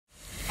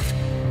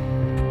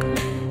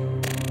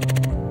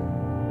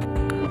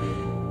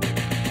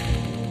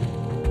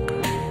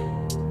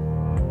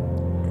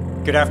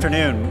Good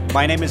afternoon.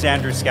 My name is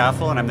Andrew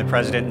Skafel, and I'm the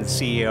President and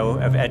CEO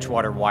of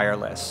Edgewater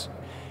Wireless.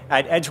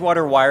 At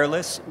Edgewater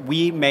Wireless,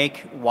 we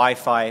make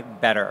Wi-Fi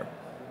better.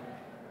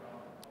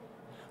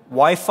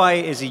 Wi-Fi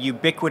is a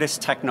ubiquitous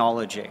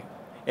technology.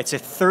 It's a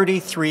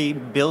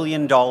 $33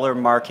 billion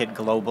market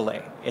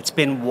globally. It's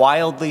been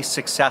wildly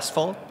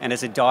successful and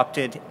is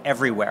adopted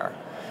everywhere,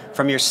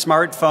 from your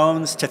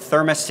smartphones to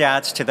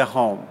thermostats to the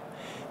home.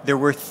 There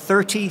were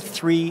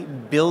 33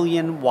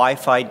 billion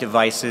Wi-Fi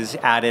devices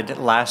added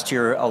last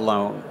year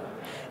alone.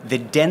 The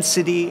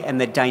density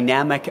and the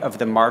dynamic of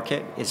the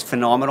market is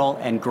phenomenal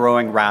and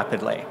growing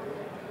rapidly.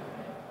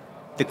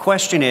 The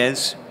question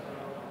is,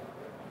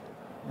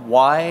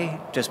 why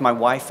does my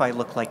Wi-Fi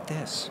look like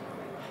this?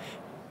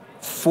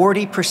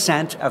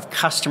 40% of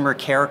customer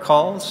care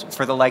calls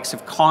for the likes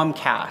of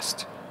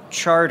Comcast,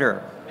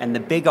 Charter, and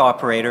the big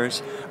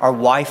operators are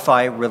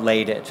Wi-Fi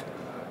related.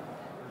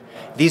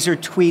 These are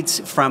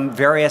tweets from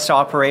various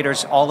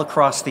operators all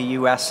across the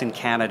US and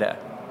Canada.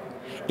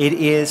 It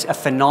is a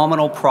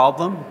phenomenal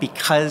problem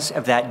because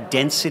of that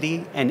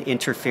density and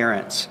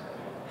interference.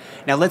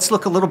 Now let's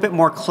look a little bit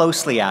more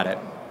closely at it.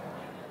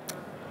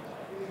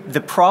 The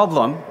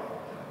problem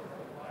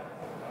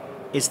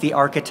is the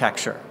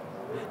architecture.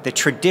 The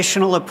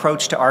traditional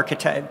approach to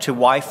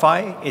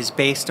Wi-Fi is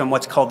based on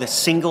what's called a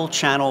single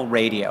channel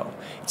radio.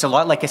 It's a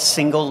lot like a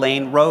single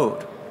lane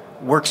road.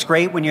 Works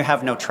great when you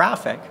have no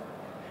traffic,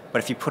 but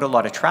if you put a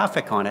lot of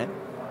traffic on it,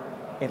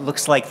 it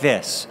looks like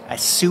this, a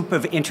soup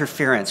of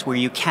interference where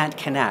you can't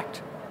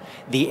connect.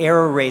 The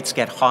error rates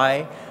get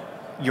high.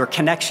 Your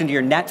connection to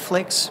your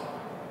Netflix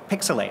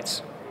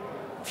pixelates.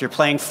 If you're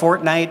playing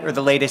Fortnite or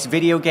the latest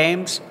video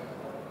games,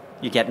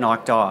 you get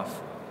knocked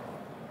off.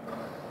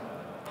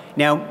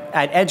 Now,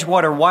 at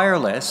Edgewater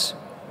Wireless,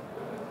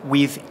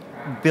 we've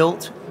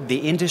built the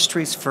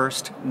industry's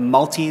first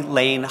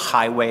multi-lane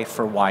highway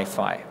for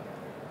Wi-Fi.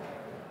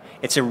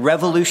 It's a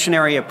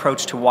revolutionary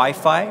approach to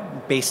Wi-Fi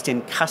based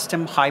in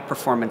custom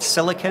high-performance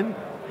silicon,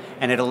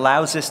 and it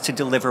allows us to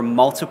deliver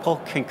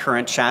multiple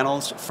concurrent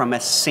channels from a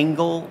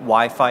single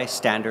Wi-Fi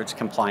standards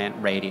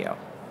compliant radio.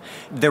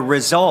 The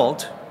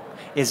result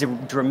is a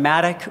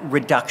dramatic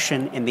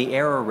reduction in the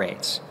error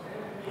rates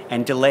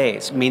and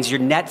delays. It means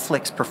your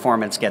Netflix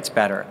performance gets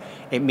better.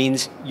 It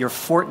means your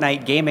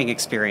Fortnite gaming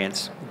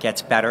experience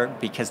gets better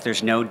because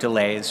there's no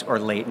delays or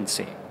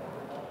latency.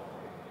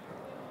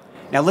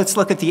 Now let's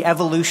look at the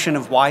evolution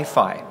of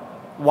Wi-Fi.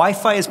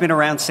 Wi-Fi has been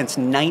around since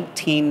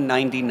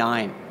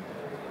 1999.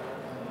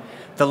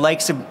 The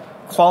likes of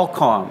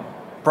Qualcomm,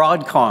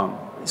 Broadcom,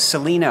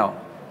 Celino,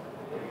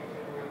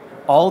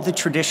 all the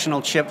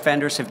traditional chip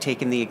vendors have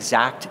taken the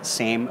exact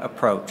same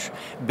approach,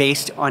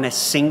 based on a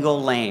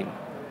single lane.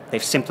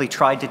 They've simply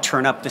tried to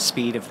turn up the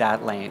speed of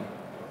that lane.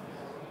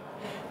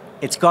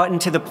 It's gotten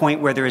to the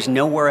point where there is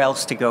nowhere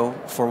else to go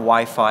for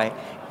Wi-Fi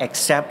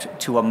except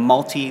to a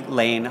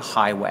multi-lane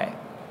highway.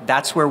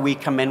 That's where we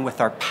come in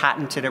with our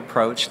patented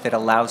approach that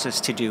allows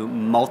us to do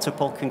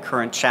multiple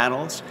concurrent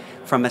channels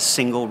from a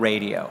single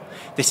radio.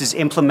 This is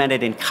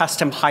implemented in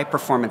custom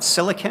high-performance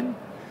silicon,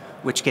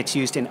 which gets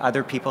used in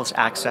other people's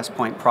access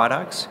point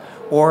products,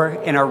 or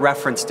in our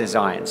reference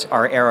designs,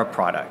 our Era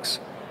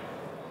products.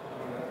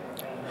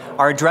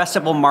 Our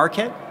addressable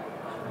market,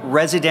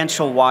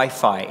 residential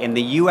Wi-Fi. In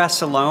the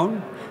US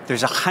alone,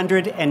 there's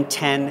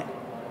 110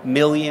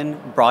 million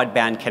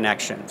broadband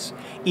connections.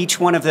 Each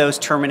one of those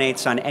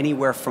terminates on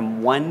anywhere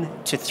from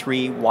 1 to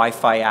 3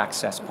 Wi-Fi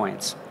access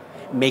points,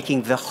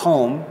 making the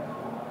home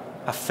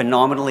a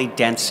phenomenally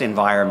dense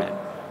environment.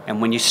 And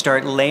when you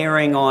start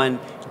layering on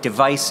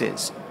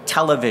devices,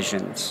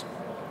 televisions,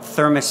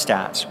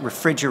 thermostats,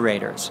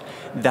 refrigerators,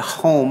 the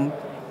home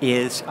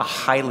is a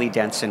highly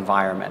dense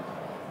environment.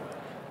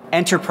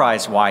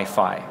 Enterprise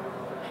Wi-Fi.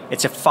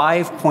 It's a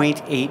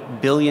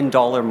 $5.8 billion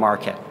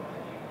market.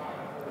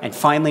 And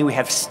finally, we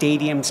have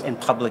stadiums and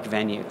public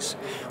venues.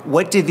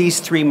 What do these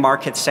three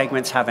market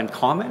segments have in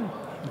common?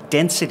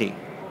 Density.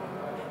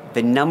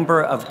 The number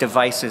of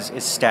devices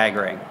is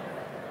staggering.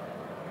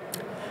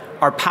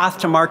 Our path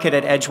to market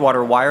at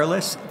Edgewater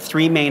Wireless,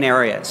 3 main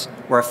areas.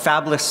 We're a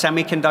fabless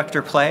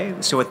semiconductor play,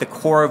 so at the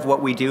core of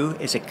what we do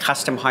is a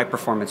custom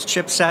high-performance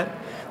chipset,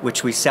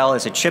 which we sell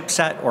as a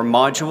chipset or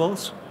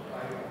modules.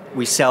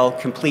 We sell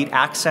complete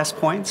access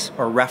points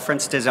or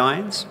reference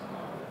designs.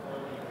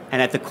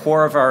 And at the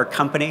core of our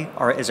company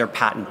is our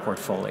patent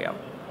portfolio.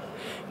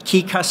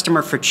 Key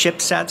customer for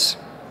chipsets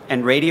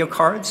and radio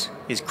cards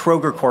is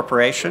Kroger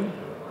Corporation,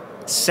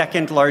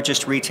 second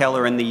largest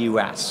retailer in the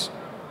US.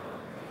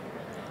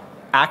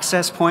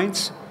 Access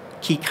points,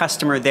 key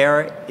customer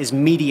there is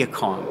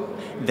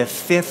Mediacom, the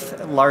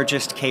 5th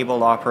largest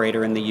cable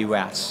operator in the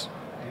US,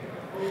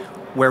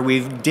 where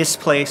we've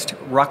displaced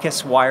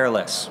Ruckus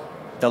Wireless,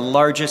 the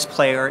largest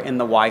player in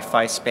the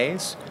Wi-Fi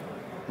space,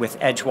 with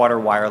Edgewater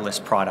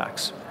Wireless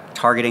products,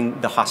 targeting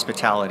the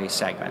hospitality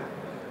segment.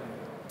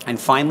 And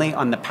finally,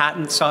 on the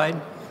patent side,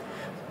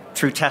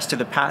 true test of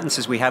the patents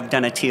is we have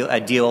done a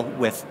deal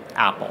with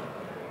Apple.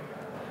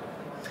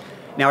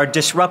 Now, our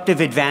disruptive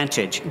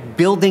advantage,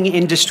 building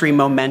industry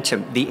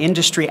momentum. The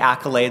industry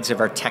accolades of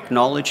our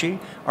technology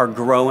are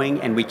growing,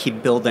 and we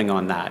keep building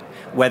on that.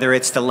 Whether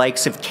it's the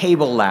likes of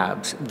Cable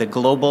Labs, the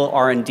global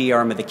R&D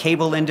arm of the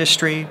cable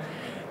industry,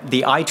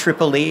 the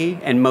IEEE,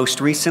 and most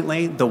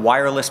recently, the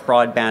Wireless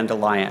Broadband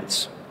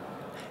Alliance.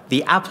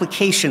 The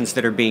applications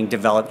that are being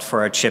developed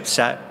for our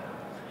chipset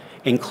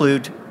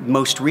include,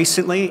 most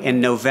recently,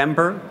 in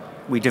November,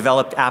 we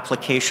developed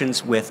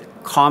applications with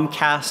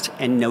Comcast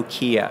and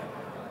Nokia,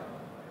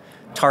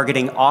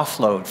 targeting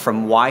offload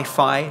from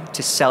Wi-Fi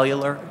to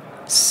cellular,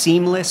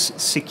 seamless,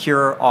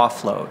 secure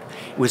offload.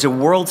 It was a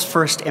world's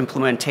first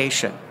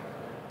implementation.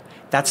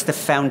 That's the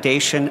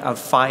foundation of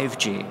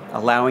 5G,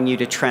 allowing you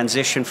to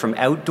transition from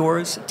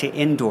outdoors to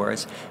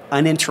indoors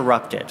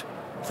uninterrupted.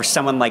 For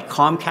someone like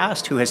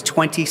Comcast, who has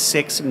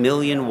 26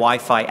 million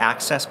Wi-Fi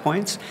access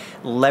points,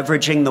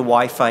 leveraging the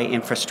Wi-Fi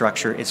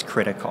infrastructure is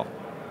critical.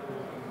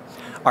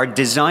 Our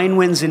design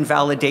wins and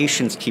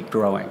validations keep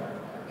growing.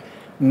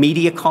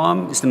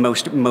 Mediacom is the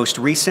most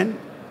recent,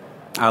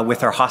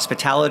 with our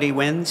hospitality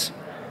wins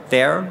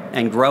there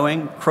and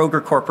growing.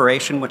 Kroger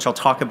Corporation, which I'll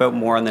talk about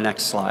more on the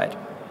next slide.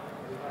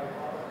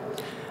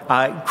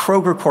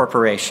 Kroger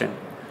Corporation.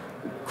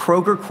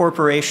 Kroger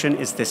Corporation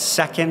is the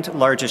second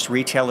largest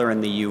retailer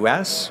in the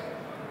US,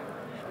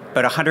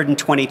 but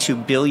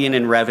 $122 billion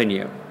in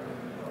revenue,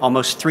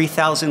 almost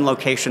 3,000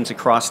 locations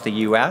across the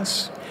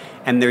US,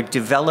 and they're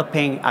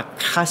developing a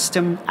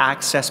custom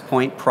access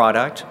point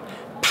product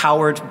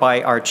powered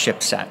by our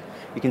chipset.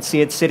 You can see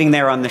it sitting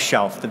there on the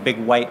shelf, the big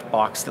white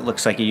box that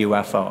looks like a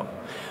UFO.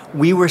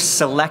 We were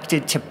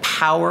selected to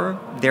power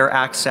their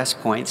access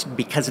points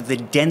because of the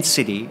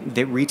density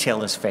that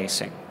retail is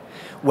facing.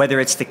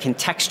 Whether it's the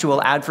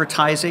contextual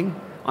advertising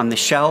on the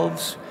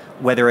shelves,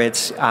 whether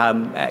it's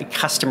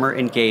customer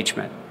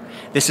engagement.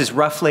 This is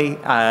roughly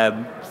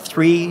a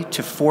 3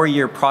 to 4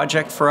 year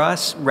project for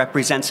us,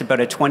 represents about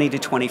a $20 to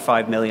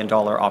 $25 million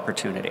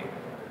opportunity.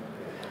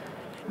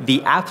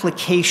 The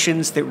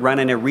applications that run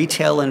in a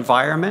retail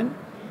environment,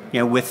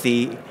 with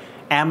the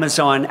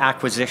Amazon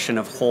acquisition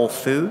of Whole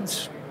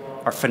Foods,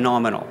 are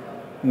phenomenal,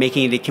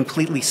 making it a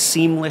completely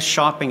seamless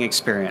shopping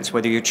experience,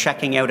 whether you're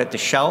checking out at the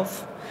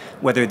shelf,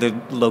 whether the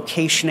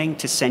locationing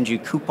to send you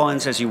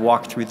coupons as you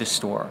walk through the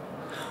store.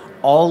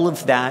 All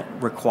of that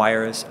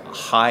requires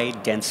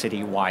high-density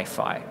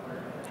Wi-Fi,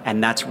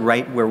 and that's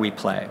right where we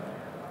play.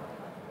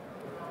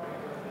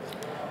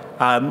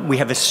 We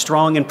have a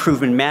strong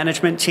improvement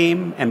management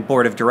team and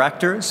board of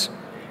directors.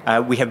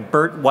 We have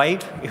Bert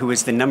White, who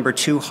is the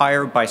 #2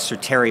 hire by Sir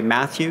Terry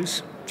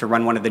Matthews to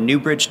run one of the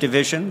Newbridge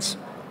divisions,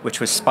 which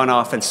was spun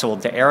off and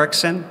sold to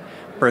Ericsson.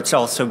 Bert's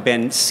also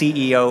been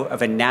CEO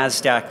of a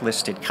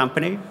NASDAQ-listed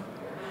company.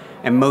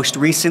 And most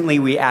recently,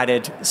 we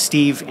added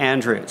Steve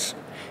Andrews.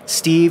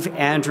 Steve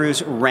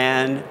Andrews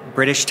ran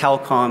British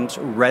Telecom's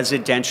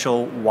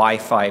residential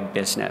Wi-Fi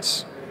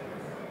business.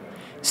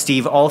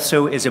 Steve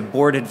also is a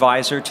board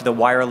advisor to the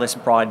Wireless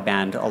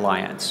Broadband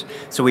Alliance.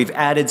 So we've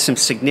added some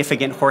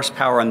significant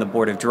horsepower on the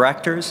board of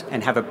directors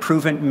and have a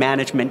proven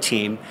management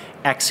team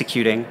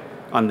executing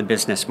on the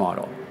business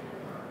model.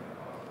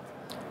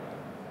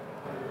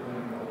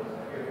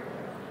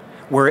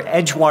 We're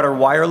Edgewater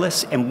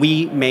Wireless, and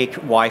we make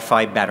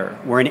Wi-Fi better.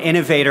 We're an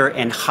innovator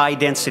in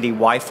high-density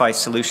Wi-Fi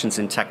solutions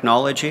and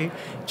technology.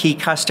 Key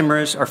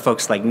customers are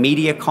folks like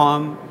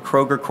Mediacom,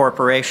 Kroger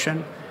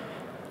Corporation.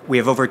 We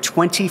have over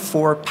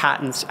 24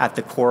 patents at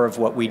the core of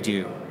what we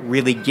do,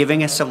 really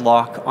giving us a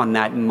lock on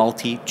that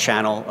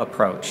multi-channel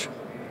approach.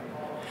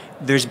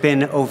 There's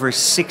been over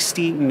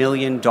 $60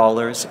 million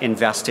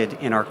invested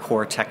in our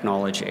core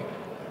technology.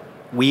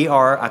 We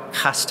are a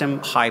custom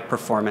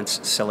high-performance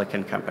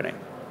silicon company.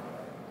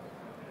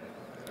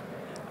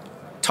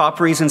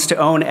 Top reasons to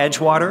own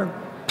Edgewater: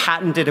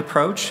 patented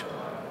approach,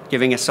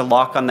 giving us a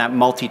lock on that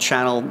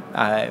multi-channel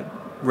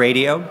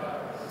radio.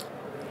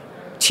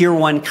 Tier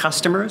 1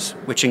 customers,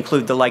 which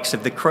include the likes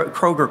of the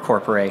Kroger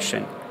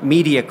Corporation,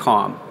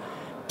 Mediacom,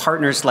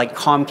 partners like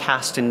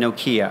Comcast and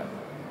Nokia.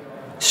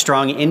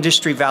 Strong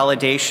industry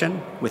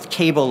validation with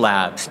Cable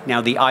Labs,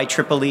 now the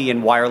IEEE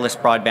and Wireless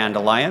Broadband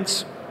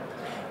Alliance.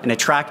 An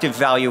attractive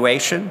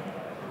valuation.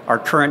 Our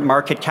current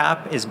market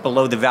cap is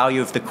below the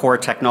value of the core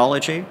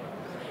technology,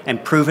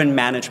 and proven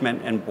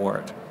management and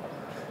board.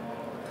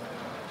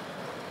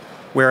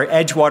 We're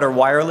Edgewater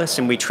Wireless,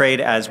 and we trade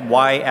as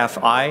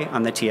YFI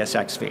on the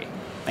TSXV.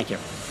 Thank you.